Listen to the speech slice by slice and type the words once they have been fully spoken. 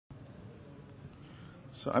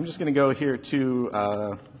So I'm just going to go here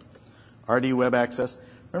to RD Web Access.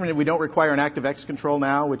 Remember, we don't require an ActiveX control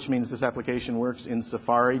now, which means this application works in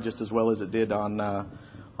Safari just as well as it did on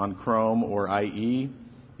Chrome or IE. You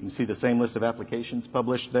can see the same list of applications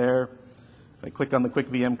published there. If I click on the Quick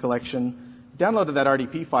VM collection, downloaded that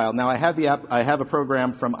RDP file. Now I have a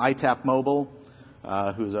program from iTap Mobile,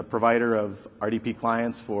 who's a provider of RDP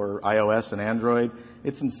clients for iOS and Android.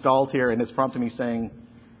 It's installed here, and it's prompting me saying,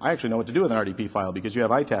 I actually know what to do with an RDP file because you have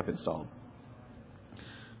iTap installed.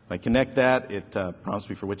 If I connect that, it prompts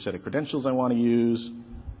me for which set of credentials I want to use.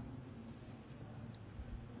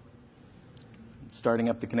 Starting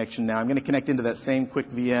up the connection now. I'm going to connect into that same Quick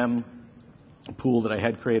VM pool that I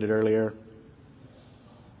had created earlier.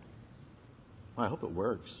 Well, I hope it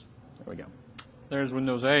works. There we go. There's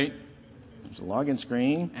Windows 8. There's a login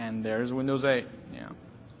screen. And there's Windows 8. Yeah.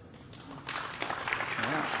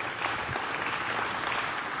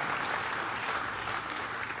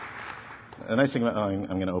 The nice thing about, I'm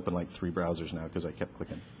going to open like 3 browsers now because I kept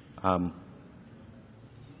clicking. You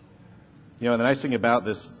know, the nice thing about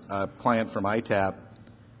this client from iTap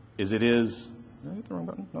is it is, did I hit the wrong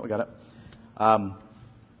button? No, we got it.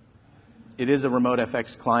 It is a remote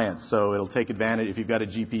FX client, so it'll take advantage, if you've got a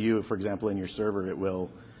GPU, for example, in your server, it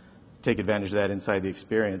will take advantage of that inside the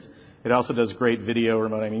experience. It also does great video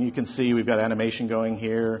remote. I mean, you can see we've got animation going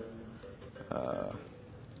here.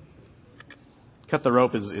 Cut the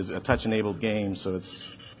Rope is a touch-enabled game, so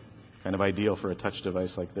it's kind of ideal for a touch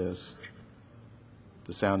device like this.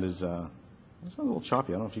 The sound is it sounds a little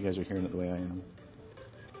choppy. I don't know if you guys are hearing it the way I am.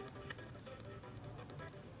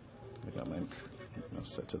 I got my mouse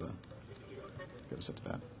set to the. Go set to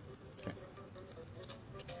that. Okay.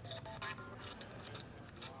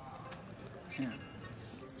 Yeah.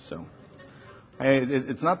 So,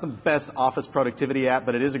 it's not the best office productivity app,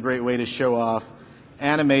 but it is a great way to show off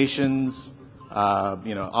animations.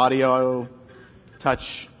 You know, audio,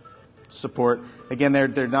 touch support. Again, they're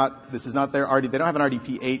not. This is not their RD. They don't have an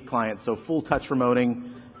RDP 8 client, so full touch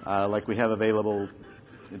remoting, like we have available,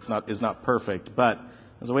 is not perfect. But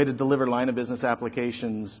as a way to deliver line of business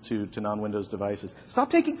applications to non-Windows devices. Stop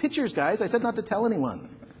taking pictures, guys. I said not to tell anyone.